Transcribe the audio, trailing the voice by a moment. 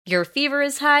Your fever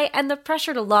is high and the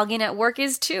pressure to log in at work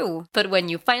is too. But when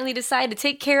you finally decide to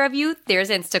take care of you, there's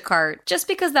Instacart. Just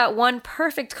because that one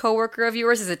perfect coworker of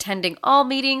yours is attending all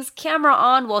meetings, camera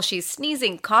on while she's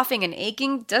sneezing, coughing, and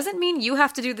aching, doesn't mean you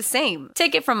have to do the same.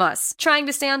 Take it from us. Trying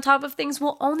to stay on top of things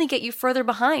will only get you further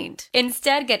behind.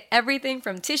 Instead, get everything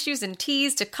from tissues and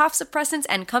teas to cough suppressants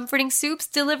and comforting soups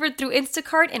delivered through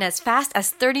Instacart in as fast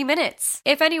as 30 minutes.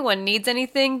 If anyone needs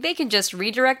anything, they can just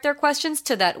redirect their questions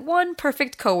to that one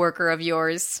perfect coworker of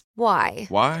yours. Why?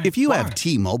 Why? If you have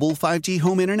T-Mobile 5G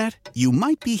home internet, you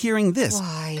might be hearing this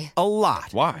Why? a lot.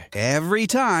 Why? Every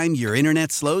time your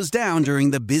internet slows down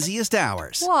during the busiest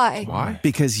hours. Why? Why?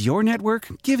 Because your network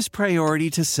gives priority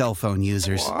to cell phone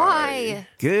users. Why?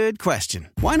 Good question.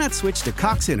 Why not switch to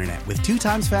Cox Internet with 2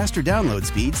 times faster download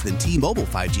speeds than T-Mobile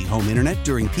 5G home internet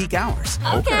during peak hours?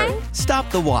 Okay. Stop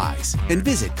the whys and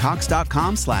visit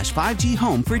cox.com/5G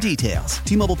home for details.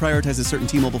 T-Mobile prioritizes certain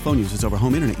T-Mobile phone users over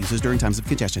home internet users during times of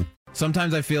congestion.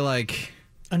 Sometimes I feel like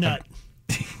a nut.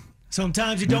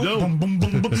 Sometimes you don't. Boom, boom,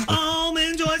 boom, boom.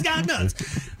 Almond Joy's got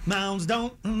nuts. Mounds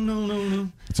don't. No.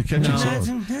 It's a catchy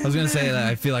song. I was going to say that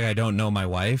I feel like I don't know my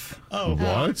wife. Oh,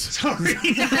 What? sorry.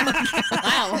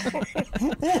 Wow.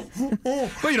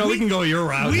 But, we can go your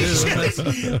route.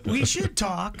 we should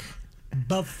talk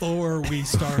before we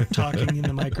start talking in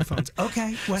the microphones.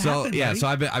 Okay, what happened, buddy? So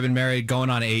I've been married going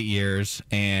on 8 years,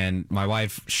 and my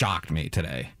wife shocked me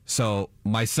today. So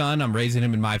my son, I'm raising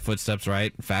him in my footsteps,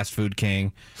 right? Fast food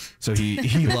king. So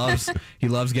he loves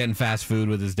getting fast food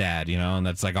with his dad, and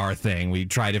that's like our thing. We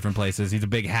try different places. He's a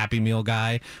big Happy Meal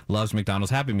guy, loves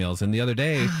McDonald's Happy Meals. And the other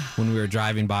day when we were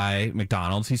driving by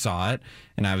McDonald's, he saw it,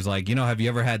 and I was like, have you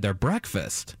ever had their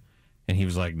breakfast? And he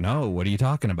was like, no, what are you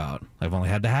talking about? I've only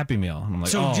had the Happy Meal. And I'm like,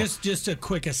 so just a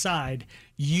quick aside,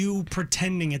 you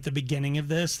pretending at the beginning of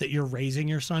this that you're raising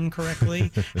your son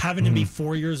correctly, having him be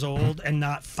 4 years old and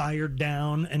not fired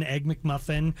down an Egg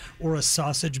McMuffin or a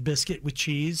sausage biscuit with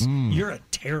cheese, you're a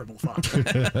terrible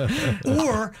father.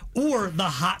 or the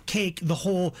hot cake, the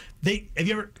whole, have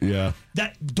you ever,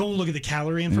 don't look at the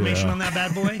calorie information on that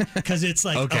bad boy, because it's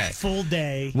like a full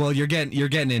day. Well, you're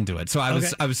getting into it. So I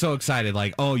was so excited,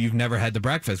 like, oh, you've never had the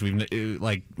breakfast.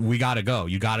 We got to go.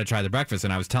 You got to try the breakfast.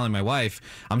 And I was telling my wife,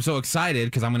 I'm so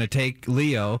excited because I'm going to take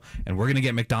Leo and we're going to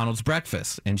get McDonald's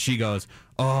breakfast. And she goes,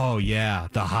 oh, yeah,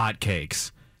 the hot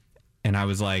cakes. And I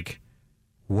was like,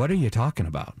 what are you talking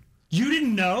about? You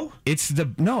didn't know? It's the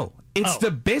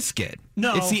biscuit.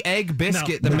 No. It's the egg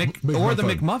biscuit. No. Or the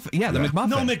McMuffin. Yeah, the McMuffin.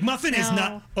 No, McMuffin is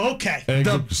not. Okay.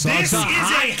 This is a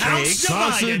house divided.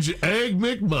 Sausage egg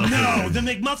McMuffin. No, the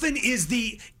McMuffin is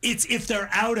it's if they're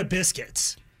out of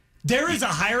biscuits. There is a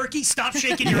hierarchy. Stop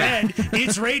shaking your head.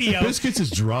 It's radio. Biscuits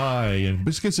is dry, and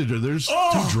biscuits too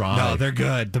dry. No, they're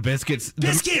good. The biscuits.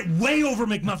 Biscuit way over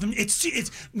McMuffin. It's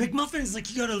McMuffin is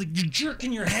like you're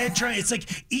jerking your head trying. It's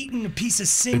like eating a piece of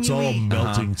sinewy. It's all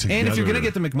melting together. And if you're gonna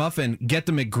get the McMuffin, get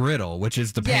the McGriddle, which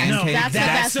is the pancake.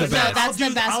 That's the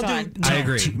best one. I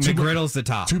agree. McGriddle's the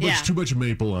top. Too much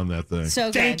maple on that thing.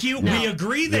 So thank you. No. We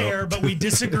agree there, but we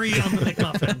disagree on the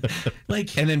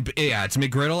McMuffin. And then it's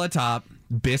McGriddle at top.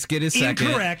 Biscuit is second.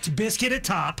 Incorrect. Biscuit at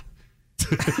top.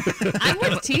 I'm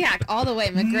with T-Hack all the way.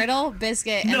 McGriddle,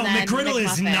 biscuit, and then McGriddle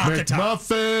McMuffin. is not the top.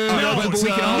 McMuffin.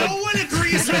 No one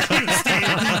agrees with you,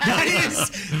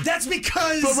 Stan. That's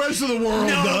because the rest of the world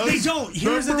does. No, they don't.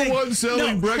 Here's Number the thing. one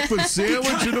selling breakfast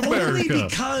sandwich in America. Only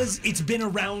because it's been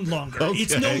around longer. Okay.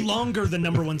 It's no longer the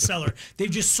number one seller.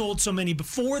 They've just sold so many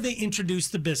before they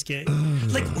introduced the biscuit.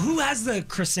 Like, who has the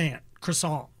croissant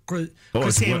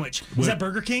sandwich? Is that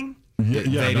Burger King? They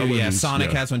do. Yeah,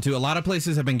 Sonic has one too. A lot of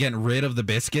places have been getting rid of the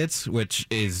biscuits, which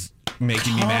is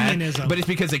making me mad. But it's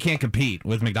because they can't compete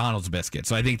with McDonald's biscuits.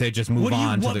 So I think they just move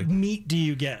on to what meat do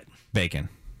you get? Bacon.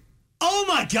 Oh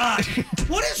my God!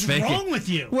 What is wrong with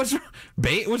you? What's wrong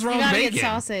with bacon? Get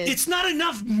sausage. It's not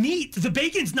enough meat. The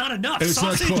bacon's not enough. It's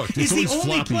sausage not cooked. It's is the always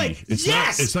only floppy. play.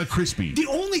 It's not crispy. The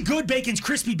only good bacon's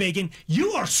crispy bacon.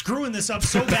 You are screwing this up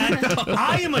so bad.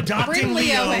 I am adopting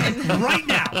Leo right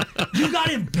now. You got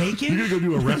him bacon? You're gonna go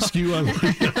do a rescue on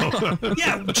Leo.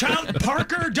 Yeah,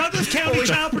 Douglas County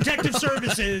Child Protective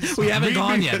Services. We haven't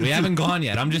gone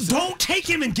yet. I'm just don't take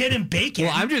him and get him bacon.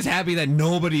 Well, I'm just happy that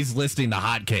nobody's listing the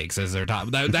hotcakes as their top.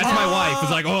 That's my wife.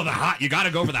 It's like, you got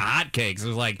to go for the hotcakes. It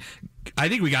was like, I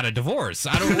think we got a divorce.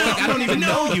 I don't even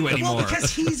know you anymore. Well,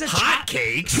 because he's a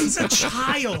hotcakes. He's a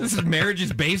child. This marriage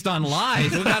is based on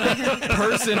lies. What kind of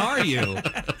person are you?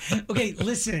 Okay,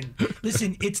 listen.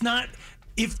 It's not.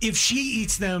 If she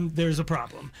eats them, there's a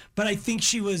problem. But I think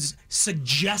she was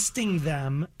suggesting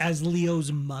them as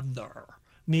Leo's mother.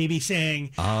 Maybe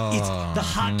saying the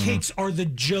hotcakes are the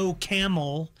Joe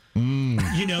Camel.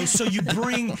 You know, so you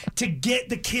bring, to get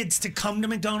the kids to come to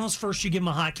McDonald's, first you give them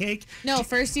a hot cake. No,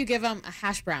 first you give them a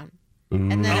hash brown.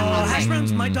 And then a hot hash cake.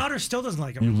 browns, my daughter still doesn't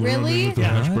like them. You literally Really? with the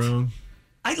hash brown?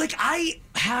 I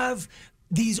have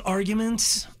these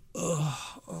arguments.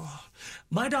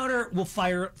 My daughter will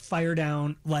fire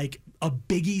down like a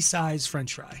biggie size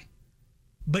French fry,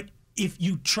 but if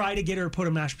you try to get her to put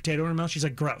a mashed potato in her mouth, she's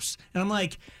like, gross. And I'm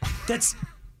like, that's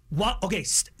what? Okay,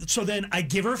 so then I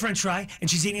give her a French fry and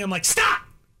she's eating it. I'm like, stop.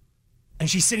 And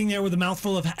she's sitting there with a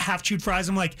mouthful of half-chewed fries.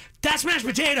 I'm like, that's mashed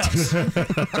potatoes.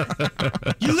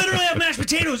 You literally have mashed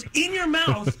potatoes in your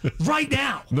mouth right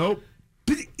now. Nope.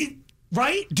 But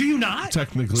right? Do you not?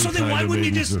 Technically, So then why kinda, wouldn't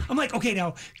you maybe just... so. I'm like, okay,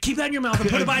 now keep that in your mouth and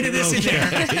put a bite of this in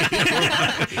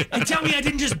there. And tell me I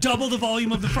didn't just double the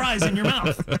volume of the fries in your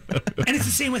mouth. And it's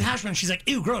the same with hash browns. She's like,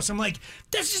 ew, gross. I'm like,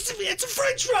 it's a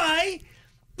French fry.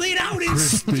 Lay it out.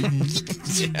 It's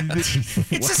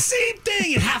the same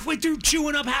thing. And halfway through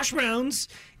chewing up hash browns,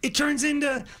 it turns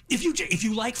into... If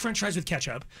you like French fries with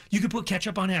ketchup, you could put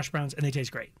ketchup on hash browns and they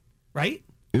taste great. Right?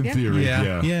 In theory,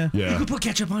 Yeah. You could put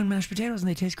ketchup on mashed potatoes and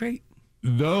they taste great.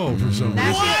 No, for some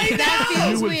reason. That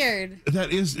feels You would- weird.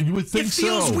 That is, you would think It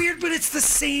feels so. weird, but it's the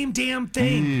same damn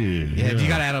thing. Yeah, you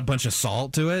got to add a bunch of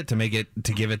salt to it to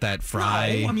give it that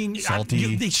fry. No, I mean,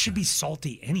 salty. they should be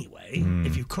salty anyway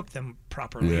if you cook them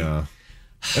properly. Yeah.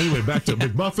 Anyway, back to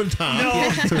McMuffin time.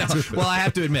 Well, I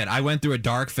have to admit, I went through a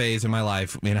dark phase in my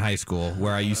life in high school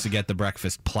where I used to get the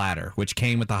breakfast platter, which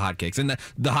came with the hotcakes, and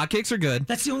the hotcakes are good.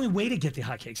 That's the only way to get the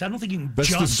hotcakes. I don't think you can That's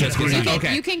just the get supreme- them.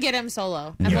 Okay. You can get them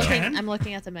solo. Yeah. I'm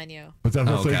looking at the menu. But that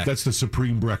whole Okay. thing, that's the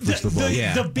supreme breakfast of all.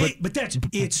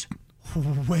 It's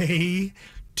way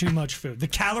too much food. The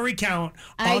calorie count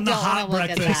I on the don't hot wanna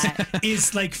look at breakfast that.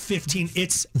 is like 15.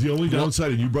 It's The only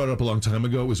downside, and you brought it up a long time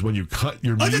ago, is when you cut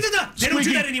your meat. no. They don't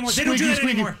do that anymore. They don't do that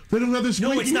anymore. They don't have this.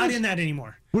 No, it's not in that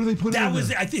anymore. What do they put That in was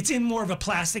there? it's in more of a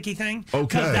plasticky thing. Okay.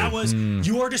 Because that was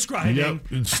you're describing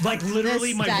Yep. It's- like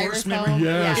literally This my worst styrofoam, memory.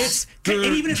 Yes. It's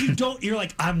and even if you don't, you're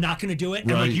like, I'm not gonna do it.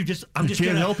 And Right. like I'm You just can't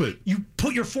gonna help it. You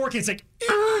put your fork in, it's like,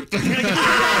 and you're like,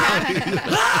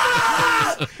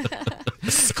 ah!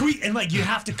 Squeak, and like you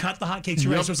have to cut the hotcakes.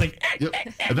 You're right. Yep. So it's like Yep.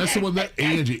 And that's the one that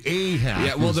Angie has.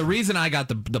 Yeah, well, the reason I got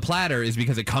the platter is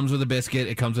because it comes with a biscuit,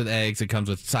 it comes with eggs, it comes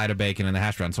with side of bacon and a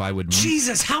hash brown. So I would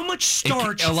Jesus, how much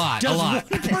starch a lot. does one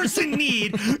person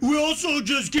need? We also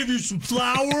just give you some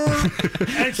flour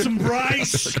and some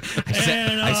rice.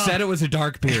 I said it was a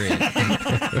dark period,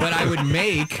 but I would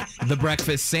make the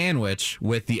breakfast sandwich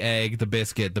with the egg, the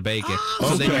biscuit, the bacon,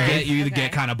 so that you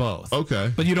get kind of both.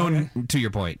 Okay. But you don't. To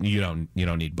your point, you don't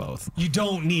need both. You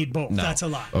don't need both. No. That's a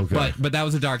lot. Okay. But that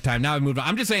was a dark time. Now I moved on.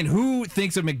 I'm just saying, who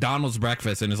thinks of McDonald's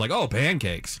breakfast and is like, oh,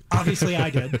 pancakes? Obviously, I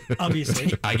did.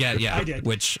 Obviously. I get, yeah. I did.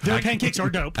 Which Their pancakes are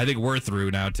dope. I think we're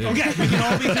through now too. Okay, we can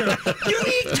all be through. You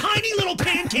eat tiny little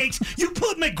pancakes. You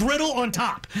put McGriddle on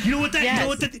top. You know what that? Yes. You know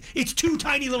what that? It's two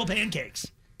tiny little pancakes.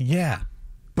 Yeah,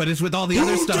 but it's with all the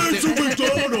other stuff.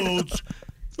 McDonald's?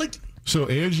 Like. So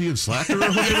Angie and Slacker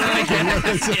are hooking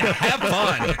up? Yeah, have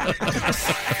fun.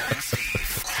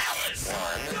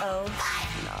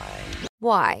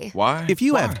 Why? Why? If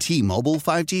you have T-Mobile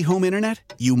 5G home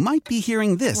internet, you might be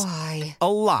hearing this Why?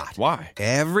 a lot. Why?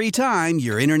 Every time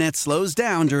your internet slows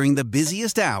down during the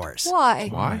busiest hours. Why?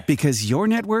 Why? Because your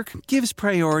network gives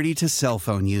priority to cell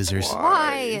phone users.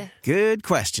 Why? Good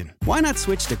question. Why not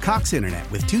switch to Cox Internet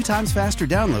with 2 times faster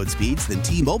download speeds than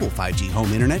T-Mobile 5G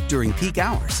home internet during peak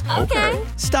hours? Okay.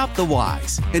 Stop the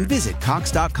whys and visit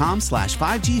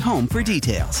cox.com/5G home for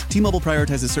details. T-Mobile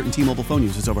prioritizes certain T-Mobile phone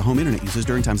users over home internet users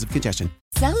during times of congestion.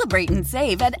 Celebrate and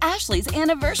save at Ashley's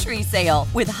Anniversary Sale.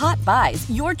 With Hot Buys,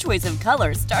 your choice of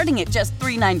colors starting at just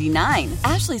 $3.99.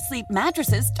 Ashley Sleep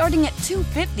mattresses starting at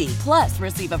 $2.50. Plus,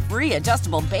 receive a free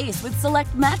adjustable base with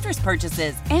select mattress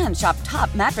purchases. And shop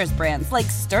top mattress brands like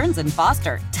Stearns &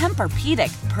 Foster,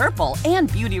 Tempur-Pedic, Purple, and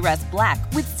Beautyrest Black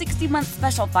with 60-month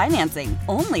special financing.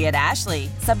 Only at Ashley.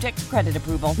 Subject to credit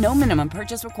approval. No minimum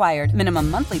purchase required.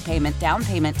 Minimum monthly payment, down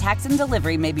payment, tax, and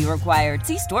delivery may be required.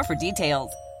 See store for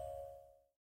details.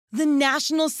 The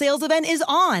national sales event is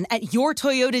on at your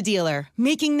Toyota dealer,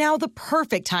 making now the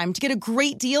perfect time to get a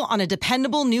great deal on a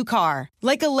dependable new car.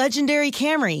 Like a legendary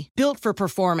Camry, built for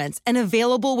performance and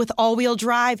available with all-wheel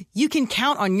drive, you can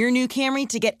count on your new Camry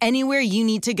to get anywhere you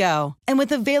need to go. And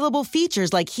with available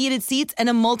features like heated seats and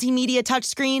a multimedia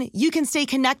touchscreen, you can stay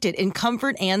connected in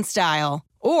comfort and style.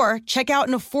 Or check out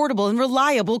an affordable and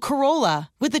reliable Corolla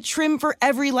with a trim for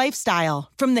every lifestyle.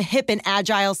 From the hip and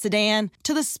agile sedan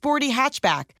to the sporty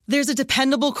hatchback, there's a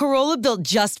dependable Corolla built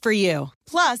just for you.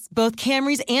 Plus, both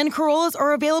Camrys and Corollas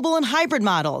are available in hybrid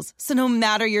models, so no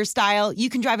matter your style, you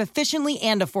can drive efficiently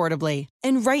and affordably.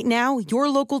 And right now, your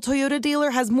local Toyota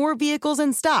dealer has more vehicles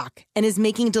in stock and is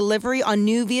making delivery on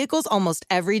new vehicles almost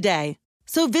every day.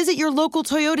 So visit your local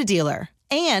Toyota dealer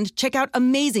and check out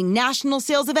amazing national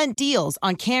sales event deals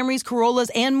on Camrys,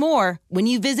 Corollas, and more when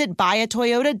you visit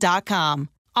buyatoyota.com.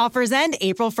 Offers end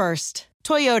April 1st.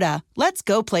 Toyota, let's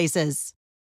go places.